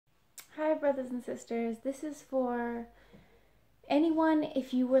Hi, brothers and sisters. This is for anyone,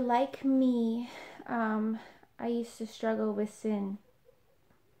 if you were like me. I used to struggle with sin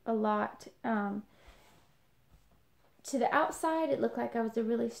a lot. To the outside, it looked like I was a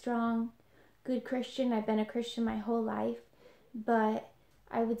really strong, good Christian. I've been a Christian my whole life, but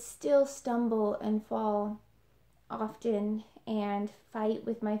I would still stumble and fall often and fight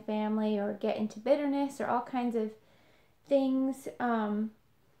with my family or get into bitterness or all kinds of things.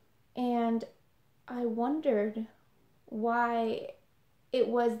 And I wondered why it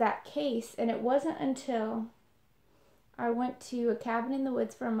was that case. And it wasn't until I went to a cabin in the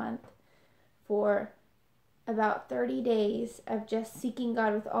woods for a month for about 30 days of just seeking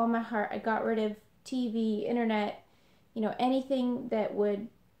God with all my heart. I got rid of TV, internet, anything that would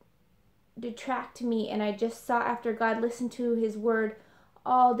detract me, and I just sought after God, listened to His Word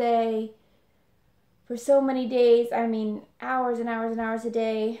all day for so many days. I mean, hours and hours and hours a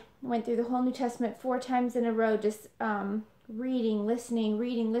day. Went through the whole New Testament 4 times in a row, just reading,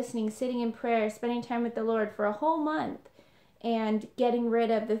 listening, sitting in prayer, spending time with the Lord for a whole month, and getting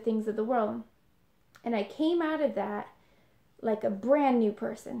rid of the things of the world. And I came out of that like a brand new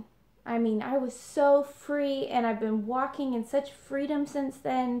person. I mean, I was so free, and I've been walking in such freedom since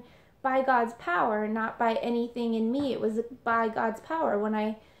then by God's power, not by anything in me. It was by God's power. When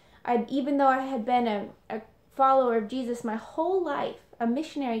I even though I had been a follower of Jesus my whole life, a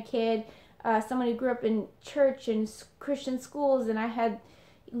missionary kid, someone who grew up in church and Christian schools, and I had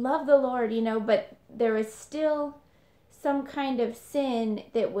loved the Lord, but there was still some kind of sin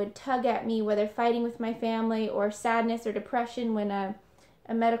that would tug at me, whether fighting with my family or sadness or depression when a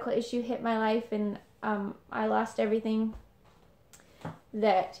medical issue hit my life and I lost everything.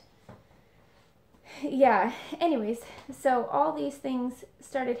 Anyways, so all these things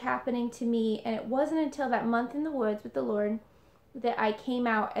started happening to me, and it wasn't until that month in the woods with the Lord that I came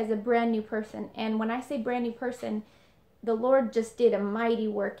out as a brand new person. And when I say brand new person, the Lord just did a mighty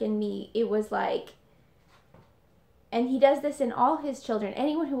work in me. It was like, and He does this in all His children.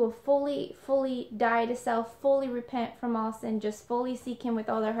 Anyone who will fully die to self, fully repent from all sin, just fully seek Him with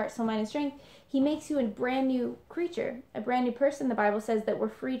all their heart, soul, mind, and strength, He makes you a brand new creature, a brand new person. The Bible says that we're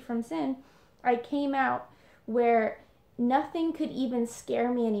freed from sin. I came out where nothing could even scare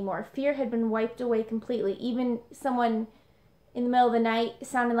me anymore. Fear had been wiped away completely. Even someone in the middle of the night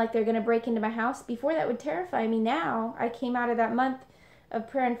sounding like they're going to break into my house, before that would terrify me. Now I came out of that month of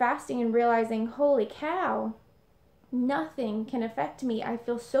prayer and fasting and realizing, holy cow, nothing can affect me. I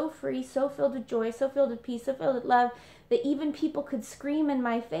feel so free, so filled with joy, so filled with peace, so filled with love, that even people could scream in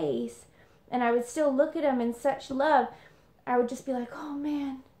my face and I would still look at them in such love. I would just be like, oh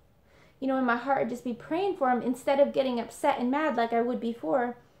man, in my heart, I'd just be praying for them instead of getting upset and mad like I would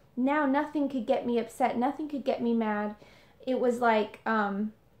before. Now nothing could get me upset. Nothing could get me mad. It was like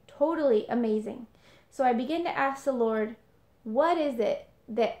totally amazing. So I began to ask the Lord, what is it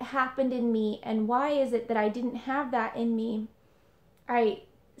that happened in me, and why is it that I didn't have that in me? I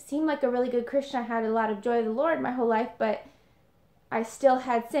seemed like a really good Christian. I had a lot of joy of the Lord my whole life, but I still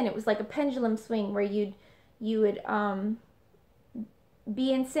had sin. It was like a pendulum swing where you would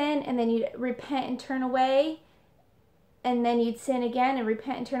be in sin, and then you'd repent and turn away, and then you'd sin again and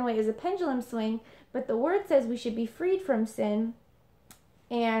repent and turn away. It was a pendulum swing, but the Word says we should be freed from sin.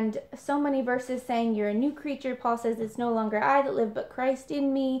 And so many verses saying you're a new creature. Paul says it's no longer I that live, but Christ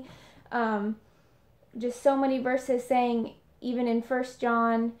in me. Just so many verses saying, even in 1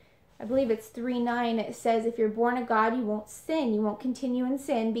 John, I believe it's 3:9, it says if you're born of God, you won't sin. You won't continue in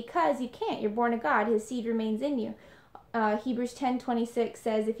sin because you can't. You're born of God. His seed remains in you. Hebrews 10:26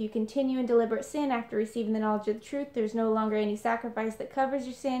 says if you continue in deliberate sin after receiving the knowledge of the truth, there's no longer any sacrifice that covers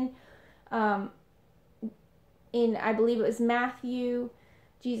your sin. I believe it was Matthew,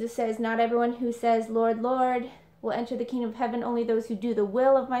 Jesus says, not everyone who says, Lord, Lord, will enter the kingdom of heaven, only those who do the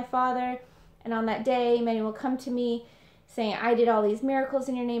will of my Father. And on that day, many will come to me, saying, I did all these miracles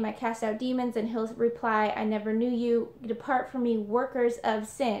in your name, I cast out demons, and He'll reply, I never knew you. Depart from me, workers of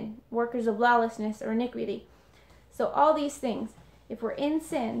sin, workers of lawlessness or iniquity. So all these things, if we're in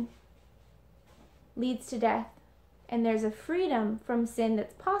sin, leads to death. And there's a freedom from sin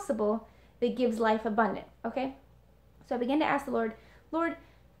that's possible that gives life abundant, okay? So I began to ask the Lord, Lord,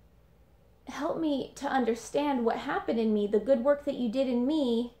 help me to understand what happened in me, the good work that you did in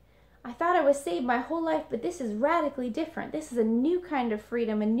me. I thought I was saved my whole life, but this is radically different. This is a new kind of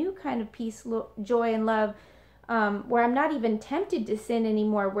freedom, a new kind of peace, joy, and love, where I'm not even tempted to sin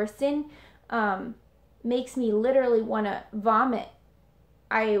anymore, where sin makes me literally want to vomit.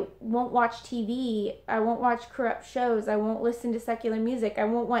 I won't watch TV. I won't watch corrupt shows. I won't listen to secular music. I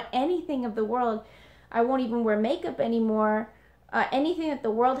won't want anything of the world. I won't even wear makeup anymore. Anything that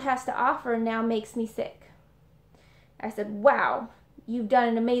the world has to offer now makes me sick. I said, wow, you've done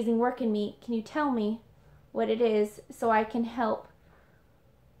an amazing work in me. Can you tell me what it is so I can help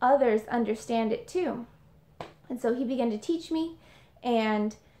others understand it too? And so he began to teach me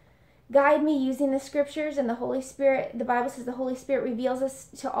and guide me using the scriptures and the Holy Spirit. The Bible says the Holy Spirit reveals us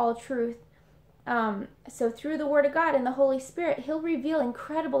to all truth. So through the Word of God and the Holy Spirit, He'll reveal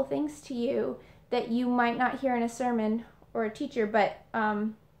incredible things to you that you might not hear in a sermon or a teacher, but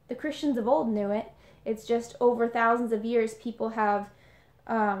the Christians of old knew it. It's just over thousands of years people have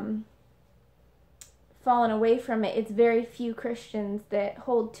fallen away from it. It's very few Christians that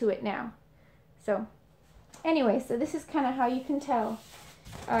hold to it now. So anyway, so this is kind of how you can tell.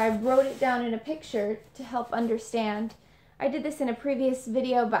 I wrote it down in a picture to help understand. I did this in a previous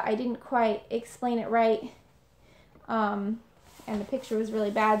video, but I didn't quite explain it right. And the picture was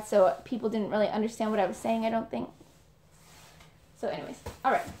really bad, so people didn't really understand what I was saying, I don't think. So anyways,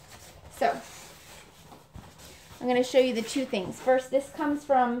 all right. So I'm going to show you the two things. First, this comes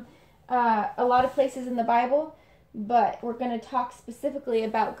from a lot of places in the Bible, but we're going to talk specifically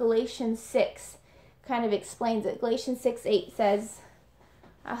about Galatians 6. Kind of explains it. Galatians 6:8 says,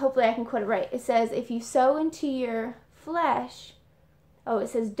 hopefully I can quote it right. It says, if you sow into your flesh, it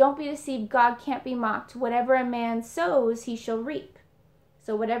says, don't be deceived, God can't be mocked. Whatever a man sows, he shall reap.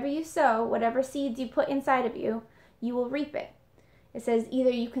 So whatever you sow, whatever seeds you put inside of you, you will reap it. It says either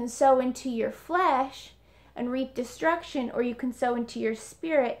you can sow into your flesh and reap destruction, or you can sow into your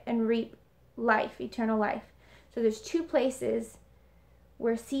spirit and reap life, eternal life. So there's two places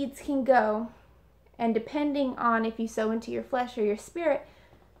where seeds can go, and depending on if you sow into your flesh or your spirit,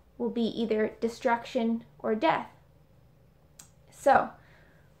 will be either destruction or death. So,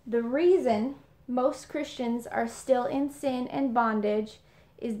 the reason most Christians are still in sin and bondage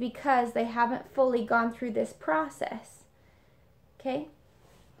is because they haven't fully gone through this process. Okay?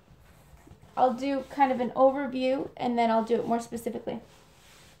 I'll do kind of an overview and then I'll do it more specifically.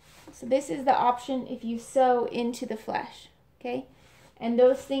 So this is the option if you sow into the flesh. Okay? And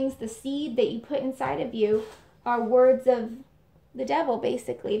those things, the seed that you put inside of you, are words of the devil,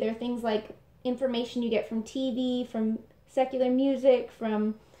 basically. They're things like information you get from TV, from secular music,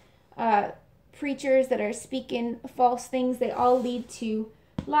 from preachers that are speaking false things. They all lead to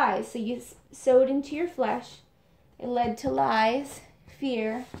lies. So you sowed into your flesh. It led to lies,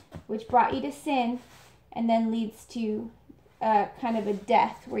 fear, which brought you to sin, and then leads to kind of a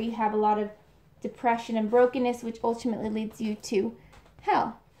death where you have a lot of depression and brokenness, which ultimately leads you to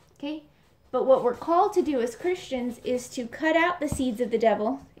hell. Okay? But what we're called to do as Christians is to cut out the seeds of the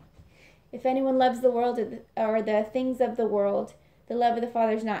devil. If anyone loves the world or the things of the world, the love of the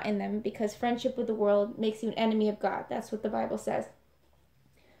Father is not in them, because friendship with the world makes you an enemy of God. That's what the Bible says.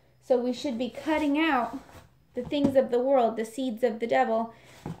 So we should be cutting out the things of the world, the seeds of the devil,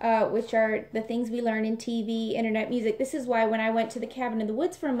 which are the things we learn in TV, internet, music. This is why when I went to the cabin in the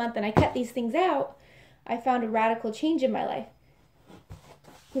woods for a month and I cut these things out, I found a radical change in my life.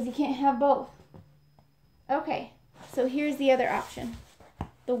 Because you can't have both. Okay, so here's the other option.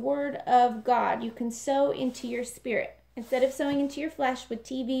 The Word of God. You can sow into your spirit. Instead of sowing into your flesh with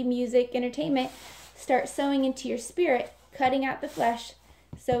TV, music, entertainment, start sowing into your spirit, cutting out the flesh,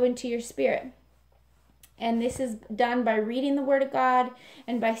 sow into your spirit. And this is done by reading the Word of God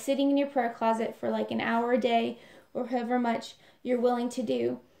and by sitting in your prayer closet for like an hour a day or however much you're willing to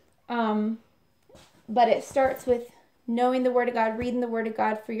do. But it starts with knowing the Word of God, reading the Word of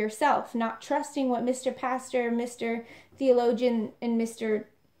God for yourself, not trusting what Mr. Pastor, Mr. Theologian, and Mr.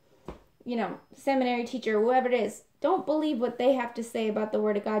 Seminary teacher, whoever it is. Don't believe what they have to say about the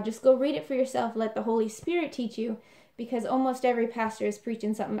Word of God. Just go read it for yourself. Let the Holy Spirit teach you, because almost every pastor is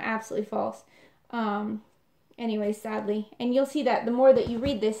preaching something absolutely false. Anyway, sadly. And you'll see that the more that you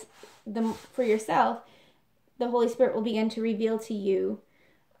read this for yourself, the Holy Spirit will begin to reveal to you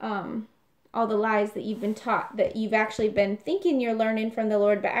all the lies that you've been taught, that you've actually been thinking you're learning from the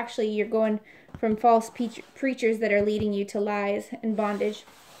Lord, but actually you're going from false preachers that are leading you to lies and bondage.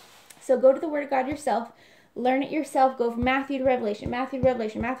 So go to the Word of God yourself, learn it yourself, go from Matthew to Revelation, Matthew to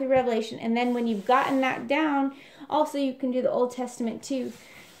Revelation, Matthew to Revelation, and then when you've gotten that down, also you can do the Old Testament too.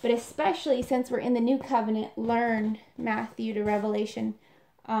 But especially since we're in the New Covenant, learn Matthew to Revelation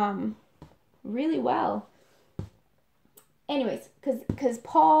really well. Anyways, because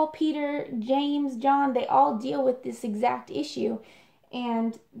Paul, Peter, James, John, they all deal with this exact issue.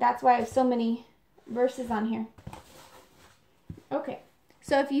 And that's why I have so many verses on here. Okay,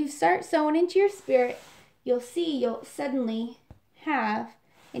 so if you start sowing into your spirit, you'll suddenly have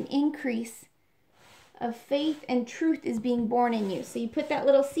an increase of faith, and truth is being born in you. So you put that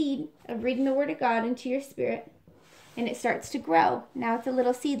little seed of reading the Word of God into your spirit, and it starts to grow. Now it's a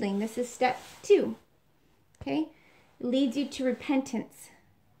little seedling. This is step 2. Okay? It leads you to repentance.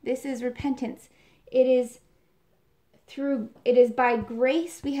 This is repentance. It is by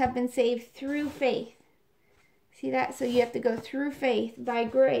grace we have been saved through faith. See that? So you have to go through faith by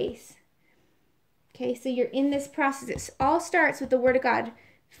grace. Okay, so you're in this process. It all starts with the Word of God.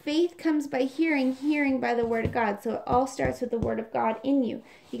 Faith comes by hearing, hearing by the Word of God. So it all starts with the Word of God in you.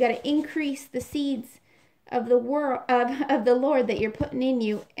 You got to increase the seeds of the Lord that you're putting in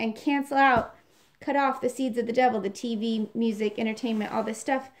you, and cut off the seeds of the devil, the TV, music, entertainment, all this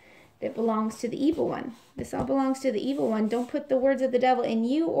stuff that belongs to the evil one. This all belongs to the evil one. Don't put the words of the devil in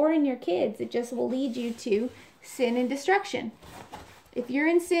you or in your kids. It just will lead you to sin and destruction. If you're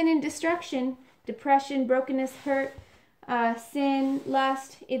in sin and destruction, depression, brokenness, hurt, sin,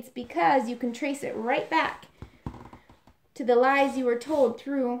 lust, it's because you can trace it right back to the lies you were told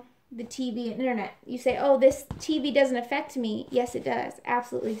through the TV and internet. You say, oh, this TV doesn't affect me. Yes, it does.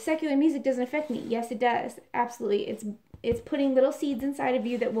 Absolutely. Secular music doesn't affect me. Yes, it does. Absolutely. It's putting little seeds inside of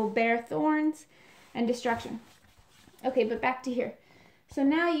you that will bear thorns and destruction. Okay, but back to here. So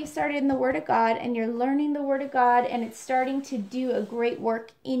now you started in the Word of God, and you're learning the Word of God, and it's starting to do a great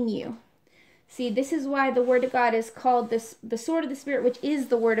work in you. See, this is why the Word of God is called the sword of the Spirit, which is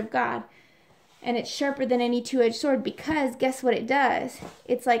the Word of God. And it's sharper than any two-edged sword, because guess what it does?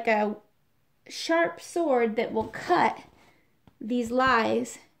 It's like a sharp sword that will cut these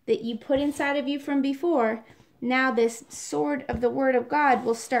lies that you put inside of you from before. Now this sword of the Word of God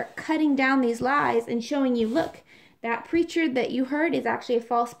will start cutting down these lies and showing you, look, that preacher that you heard is actually a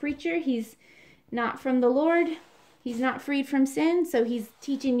false preacher. He's not from the Lord. He's not freed from sin, so he's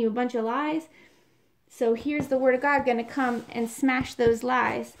teaching you a bunch of lies. So here's the Word of God going to come and smash those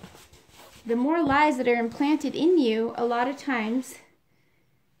lies. The more lies that are implanted in you, a lot of times,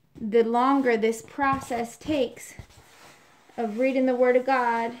 the longer this process takes of reading the Word of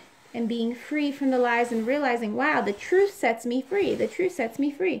God and being free from the lies and realizing, wow, the truth sets me free. The truth sets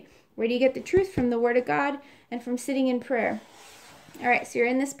me free. Where do you get the truth? From the Word of God and from sitting in prayer. All right, so you're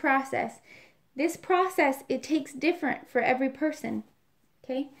in this process. This process, it takes different for every person,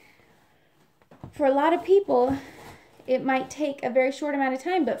 okay? For a lot of people, it might take a very short amount of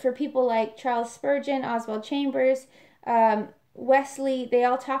time, but for people like Charles Spurgeon, Oswald Chambers, Wesley, they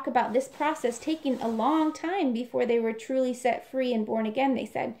all talk about this process taking a long time before they were truly set free and born again, they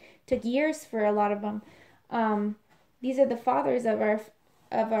said. It took years for a lot of them. These are the fathers of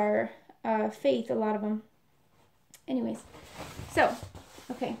our faith, a lot of them. Anyways, so,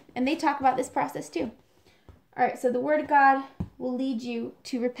 okay, and they talk about this process too. All right, so the Word of God will lead you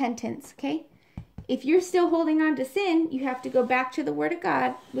to repentance, okay? If you're still holding on to sin, you have to go back to the Word of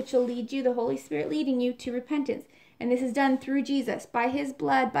God, which will lead you, the Holy Spirit leading you to repentance. And this is done through Jesus, by His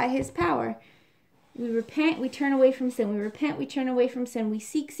blood, by His power. We repent, we turn away from sin. We repent, we turn away from sin. We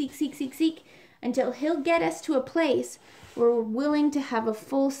seek until He'll get us to a place where we're willing to have a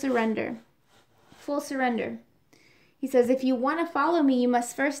full surrender. Full surrender. He says, if you want to follow me, you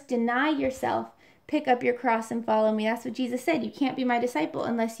must first deny yourself. Pick up your cross and follow me. That's what Jesus said. You can't be my disciple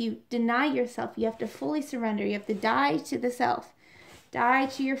unless you deny yourself. You have to fully surrender. You have to die to the self. Die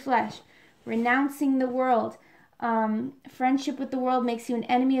to your flesh. Renouncing the world. Friendship with the world makes you an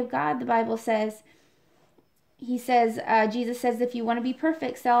enemy of God, the Bible says. Jesus says, if you want to be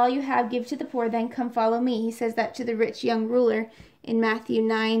perfect, sell all you have, give to the poor, then come follow me. He says that to the rich young ruler in Matthew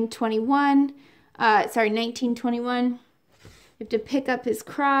 19:21. You have to pick up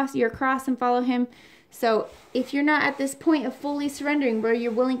your cross and follow Him. So if you're not at this point of fully surrendering, where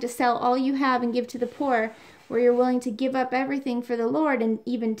you're willing to sell all you have and give to the poor, where you're willing to give up everything for the Lord and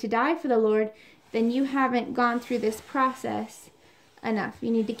even to die for the Lord, then you haven't gone through this process enough.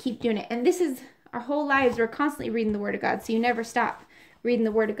 You need to keep doing it. And this is our whole lives. We're constantly reading the Word of God, so you never stop reading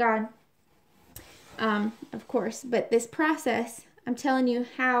the Word of God, of course. But this process, I'm telling you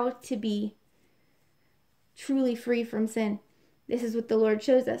how to be truly free from sin. This is what the Lord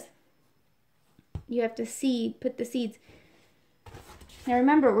shows us. You have to put the seeds. Now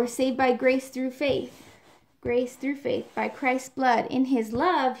remember, we're saved by grace through faith. Grace through faith, by Christ's blood. In His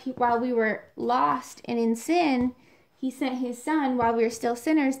love, while we were lost and in sin, He sent His Son while we were still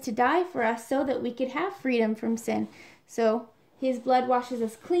sinners to die for us so that we could have freedom from sin. So His blood washes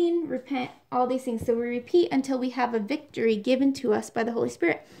us clean, repent, all these things. So we repeat until we have a victory given to us by the Holy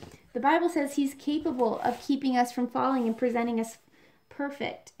Spirit. The Bible says He's capable of keeping us from falling and presenting us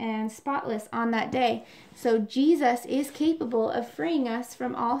perfect and spotless on that day. So Jesus is capable of freeing us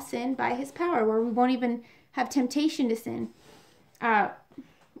from all sin by His power, where we won't even have temptation to sin.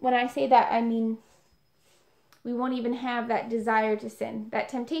 When I say that, I mean we won't even have that desire to sin. That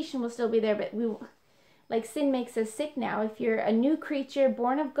temptation will still be there, but Like sin makes us sick now. If you're a new creature,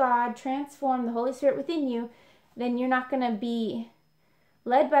 born of God, transformed, the Holy Spirit within you, then you're not going to be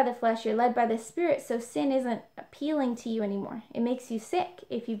led by the flesh, you're led by the Spirit, so sin isn't appealing to you anymore. It makes you sick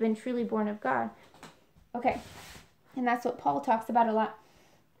if you've been truly born of God. Okay, and that's what Paul talks about a lot.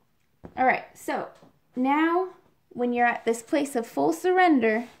 All right, so now when you're at this place of full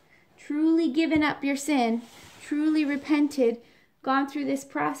surrender, truly given up your sin, truly repented, gone through this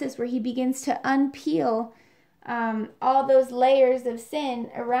process where he begins to unpeel all those layers of sin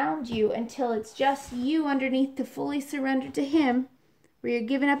around you until it's just you underneath to fully surrender to him, where you're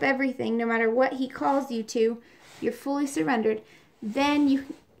giving up everything, no matter what he calls you to, you're fully surrendered. Then you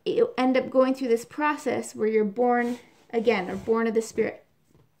end up going through this process where you're born again, or born of the Spirit.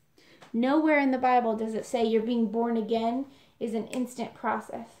 Nowhere in the Bible does it say you're being born again is an instant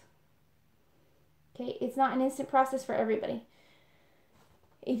process. Okay, it's not an instant process for everybody.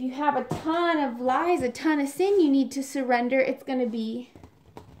 If you have a ton of lies, a ton of sin you need to surrender, it's going to be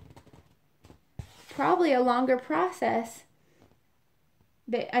probably a longer process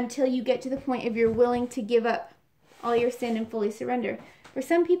until you get to the point of you're willing to give up all your sin and fully surrender. For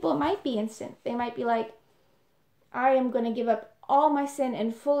some people, it might be instant. They might be like, I am going to give up all my sin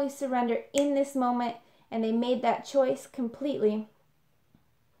and fully surrender in this moment, and they made that choice completely.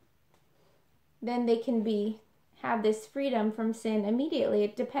 Then they can have this freedom from sin immediately.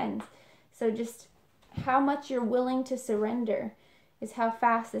 It depends. So just how much you're willing to surrender is how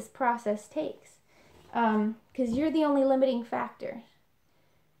fast this process takes. Because you're the only limiting factor.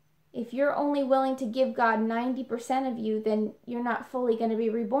 If you're only willing to give God 90% of you, then you're not fully going to be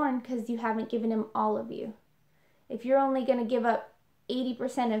reborn because you haven't given him all of you. If you're only going to give up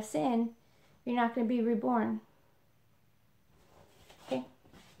 80% of sin, you're not going to be reborn. Okay?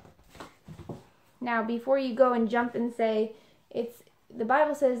 Now, before you go and jump and say, the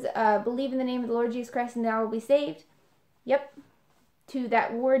Bible says, believe in the name of the Lord Jesus Christ and thou will be saved. Yep. To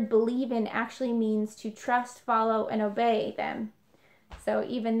that word believe in actually means to trust, follow, and obey them. So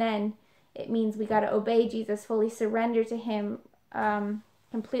even then, it means we got to obey Jesus, fully surrender to him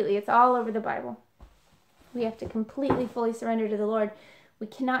completely. It's all over the Bible. We have to completely, fully surrender to the Lord. We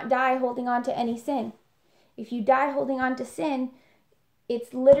cannot die holding on to any sin. If you die holding on to sin,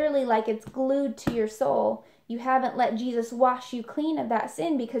 it's literally like it's glued to your soul. You haven't let Jesus wash you clean of that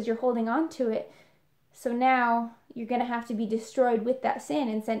sin because you're holding on to it. So now you're going to have to be destroyed with that sin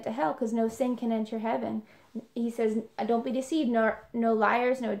and sent to hell because no sin can enter heaven. He says, don't be deceived. No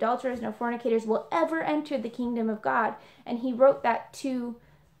liars, no adulterers, no fornicators will ever enter the kingdom of God. And he wrote that to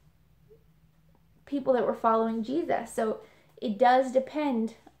people that were following Jesus. So it does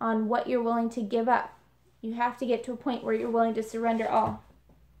depend on what you're willing to give up. You have to get to a point where you're willing to surrender all.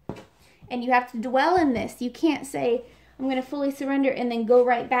 And you have to dwell in this. You can't say, I'm going to fully surrender and then go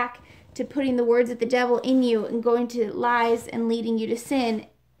right back to putting the words of the devil in you and going to lies and leading you to sin.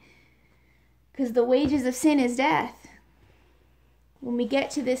 Because the wages of sin is death. When we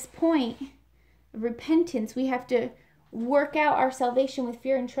get to this point of repentance, we have to work out our salvation with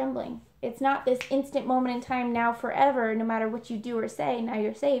fear and trembling. It's not this instant moment in time, now forever, no matter what you do or say, now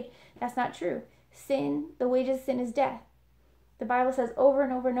you're saved. That's not true. Sin, the wages of sin is death. The Bible says over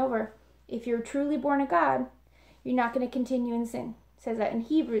and over and over, if you're truly born of God, you're not going to continue in sin. It says that in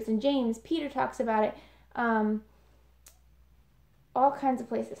Hebrews and James. Peter talks about it. All kinds of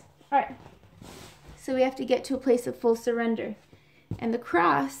places. All right. So we have to get to a place of full surrender. And the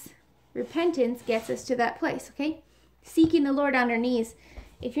cross, repentance, gets us to that place, okay? Seeking the Lord on our knees.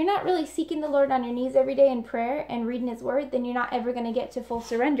 If you're not really seeking the Lord on your knees every day in prayer and reading his word, then you're not ever going to get to full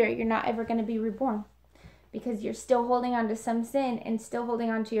surrender. You're not ever going to be reborn because you're still holding on to some sin and still holding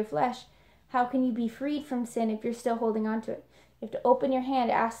on to your flesh. How can you be freed from sin if you're still holding on to it? You have to open your hand,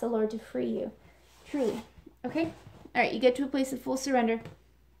 ask the Lord to free you. Truly. Okay? All right, you get to a place of full surrender.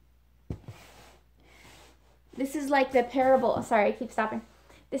 This is like the parable. Sorry, I keep stopping.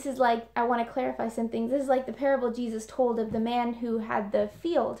 This is like, I want to clarify some things. This is like the parable Jesus told of the man who had the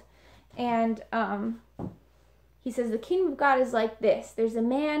field. And he says the kingdom of God is like this. There's a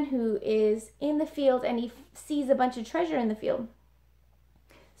man who is in the field and he sees a bunch of treasure in the field.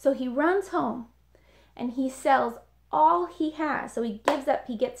 So he runs home and he sells all he has. So he gives up,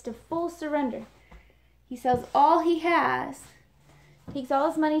 he gets to full surrender. He sells all he has, takes all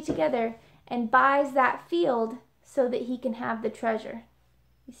his money together, and buys that field so that he can have the treasure.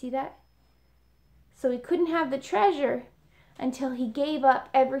 You see that? So he couldn't have the treasure until he gave up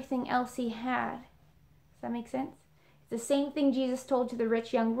everything else he had. Does that make sense? It's the same thing Jesus told to the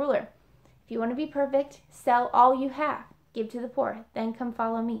rich young ruler. If you want to be perfect, sell all you have, give to the poor, then come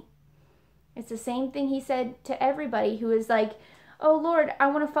follow me. It's the same thing he said to everybody who is like, oh Lord, I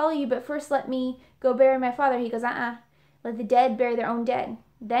want to follow you, but first let me go bury my father. He goes, let the dead bury their own dead.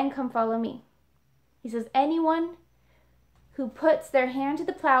 Then come follow me. He says, anyone who puts their hand to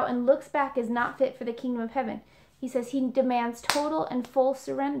the plow and looks back is not fit for the kingdom of heaven. He says he demands total and full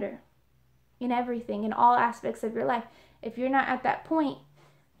surrender in everything, in all aspects of your life. If you're not at that point,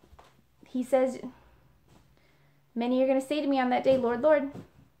 he says, many are going to say to me on that day, Lord, Lord.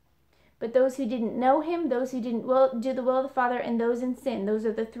 But those who didn't know him, those who didn't do the will of the Father, and those in sin, those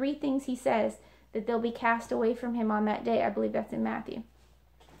are the three things he says that they'll be cast away from him on that day. I believe that's in Matthew.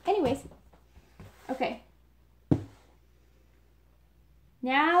 Anyways, okay.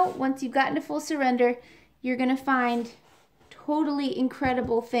 Now, once you've gotten to full surrender, you're going to find totally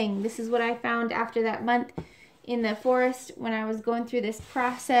incredible thing. This is what I found after that month in the forest when I was going through this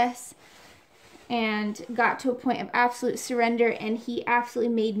process and got to a point of absolute surrender, and he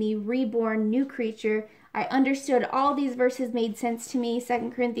absolutely made me reborn, new creature. I understood all these verses made sense to me.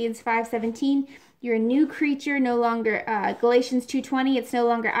 2 Corinthians 5:17, you're a new creature, no longer, Galatians 2:20, it's no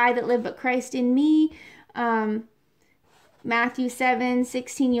longer I that live, but Christ in me. Matthew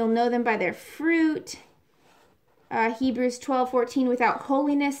 7:16, you'll know them by their fruit. Hebrews 12:14, without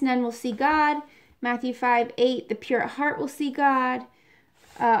holiness none will see God. Matthew 5:8, the pure at heart will see God.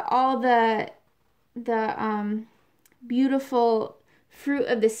 All the beautiful fruit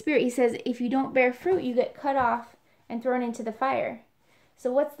of the Spirit. He says if you don't bear fruit, you get cut off and thrown into the fire. So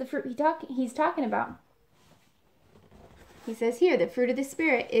what's the fruit he's talking about? He says here, the fruit of the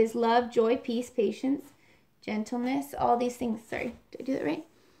Spirit is love, joy, peace, patience, gentleness, all these things. Sorry, did I do that right?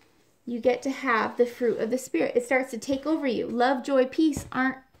 You get to have the fruit of the Spirit. It starts to take over you. Love, joy, peace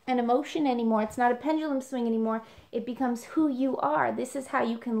aren't an emotion anymore. It's not a pendulum swing anymore. It becomes who you are. This is how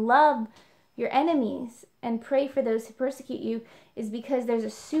you can love your enemies and pray for those who persecute you, is because there's a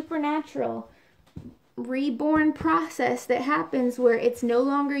supernatural reborn process that happens where it's no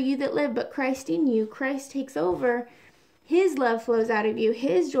longer you that live, but Christ in you. Christ takes over. His love flows out of you.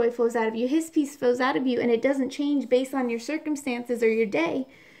 His joy flows out of you. His peace flows out of you, and it doesn't change based on your circumstances or your day.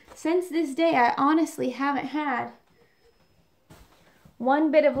 Since this day, I honestly haven't had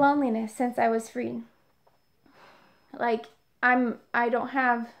one bit of loneliness since I was free. Like, I don't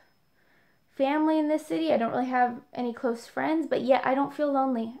have family in this city. I don't really have any close friends, but yet I don't feel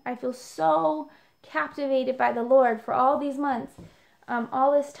lonely. I feel so captivated by the Lord for all these months,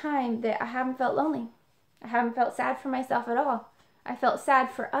 all this time, that I haven't felt lonely. I haven't felt sad for myself at all. I felt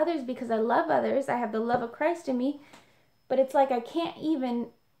sad for others because I love others. I have the love of Christ in me, but it's like I can't even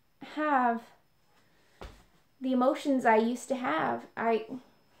have the emotions I used to have. How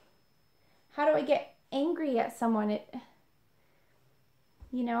do I get angry at someone?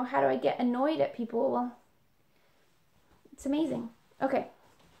 How do I get annoyed at people? Well, it's amazing. Okay.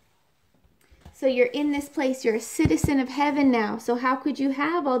 So you're in this place. You're a citizen of heaven now. So how could you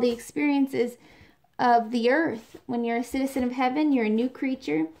have all the experiences of the earth? When you're a citizen of heaven, you're a new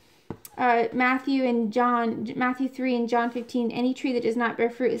creature. Matthew 3 and John 15, any tree that does not bear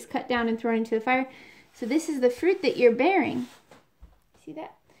fruit is cut down and thrown into the fire. So this is the fruit that you're bearing. See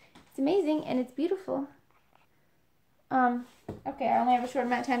that? It's amazing and it's beautiful. Okay, I only have a short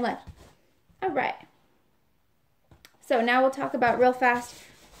amount of time left. All right. So now we'll talk about real fast.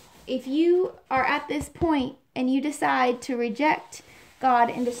 If you are at this point and you decide to reject God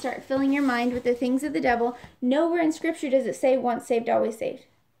and to start filling your mind with the things of the devil, nowhere in Scripture does it say once saved, always saved.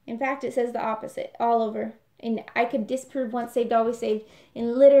 In fact, it says the opposite all over. And I could disprove once saved, always saved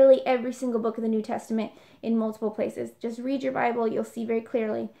in literally every single book of the New Testament in multiple places. Just read your Bible. You'll see very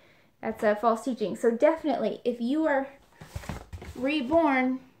clearly that's a false teaching. So definitely, if you are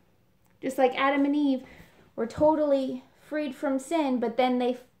reborn, just like Adam and Eve were totally freed from sin, but then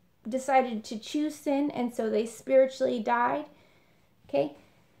they decided to choose sin, and so they spiritually died. Okay?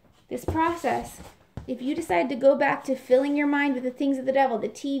 This process, if you decide to go back to filling your mind with the things of the devil, the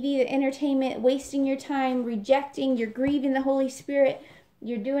TV, the entertainment, wasting your time, rejecting, you're grieving the Holy Spirit,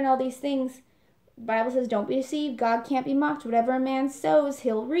 you're doing all these things, the Bible says don't be deceived. God can't be mocked. Whatever a man sows,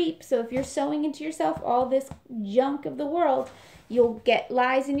 he'll reap. So if you're sowing into yourself all this junk of the world, you'll get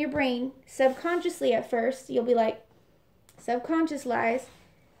lies in your brain subconsciously at first. You'll be like, subconscious lies.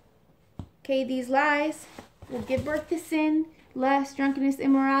 Okay, these lies will give birth to sin, lust, drunkenness,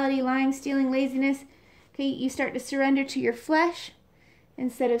 immorality, lying, stealing, laziness. Okay, you start to surrender to your flesh.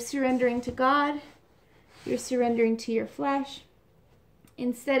 Instead of surrendering to God, you're surrendering to your flesh.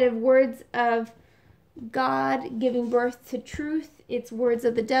 Instead of words of God giving birth to truth, it's words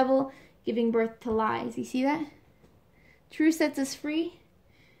of the devil giving birth to lies. You see that? Truth sets us free,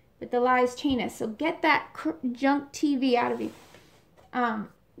 but the lies chain us. So get that junk TV out of you.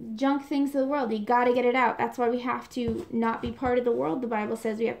 junk things of the world. You got to get it out. That's why we have to not be part of the world. The Bible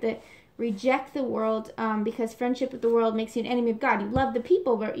says we have to reject the world because friendship with the world makes you an enemy of God. You love the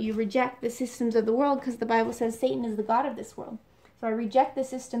people, but you reject the systems of the world because the Bible says Satan is the god of this world. So I reject the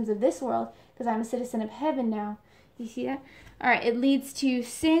systems of this world because I'm a citizen of heaven now. You see that? All right, it leads to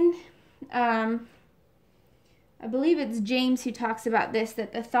sin. I believe it's James who talks about this,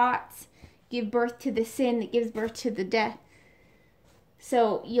 that the thoughts give birth to the sin that gives birth to the death.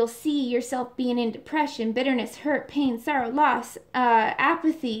 So you'll see yourself being in depression, bitterness, hurt, pain, sorrow, loss,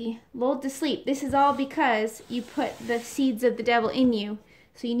 apathy, lulled to sleep. This is all because you put the seeds of the devil in you.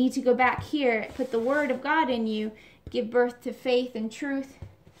 So you need to go back here, put the word of God in you, give birth to faith and truth,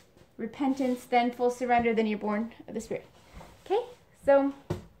 repentance, then full surrender, then you're born of the Spirit. Okay? So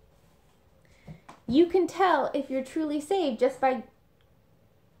you can tell if you're truly saved just by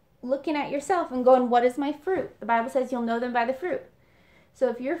looking at yourself and going, what is my fruit? The Bible says you'll know them by the fruit. So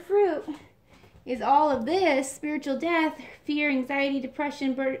if your fruit is all of this, spiritual death, fear, anxiety,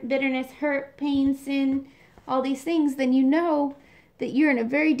 depression, bitterness, hurt, pain, sin, all these things, then you know that you're in a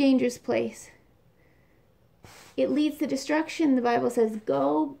very dangerous place. It leads to destruction. The Bible says,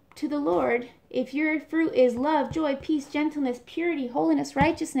 go to the Lord. If your fruit is love, joy, peace, gentleness, purity, holiness,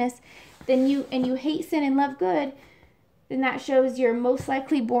 righteousness, then you hate sin and love good, then that shows you're most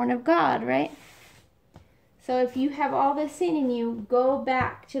likely born of God, right? So if you have all this sin in you, go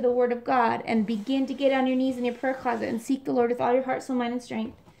back to the Word of God and begin to get on your knees in your prayer closet and seek the Lord with all your heart, soul, mind, and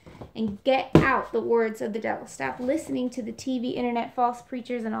strength. And get out the words of the devil. Stop listening to the TV, internet, false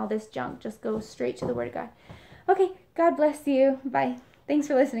preachers, and all this junk. Just go straight to the Word of God. Okay, God bless you. Bye. Thanks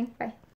for listening. Bye.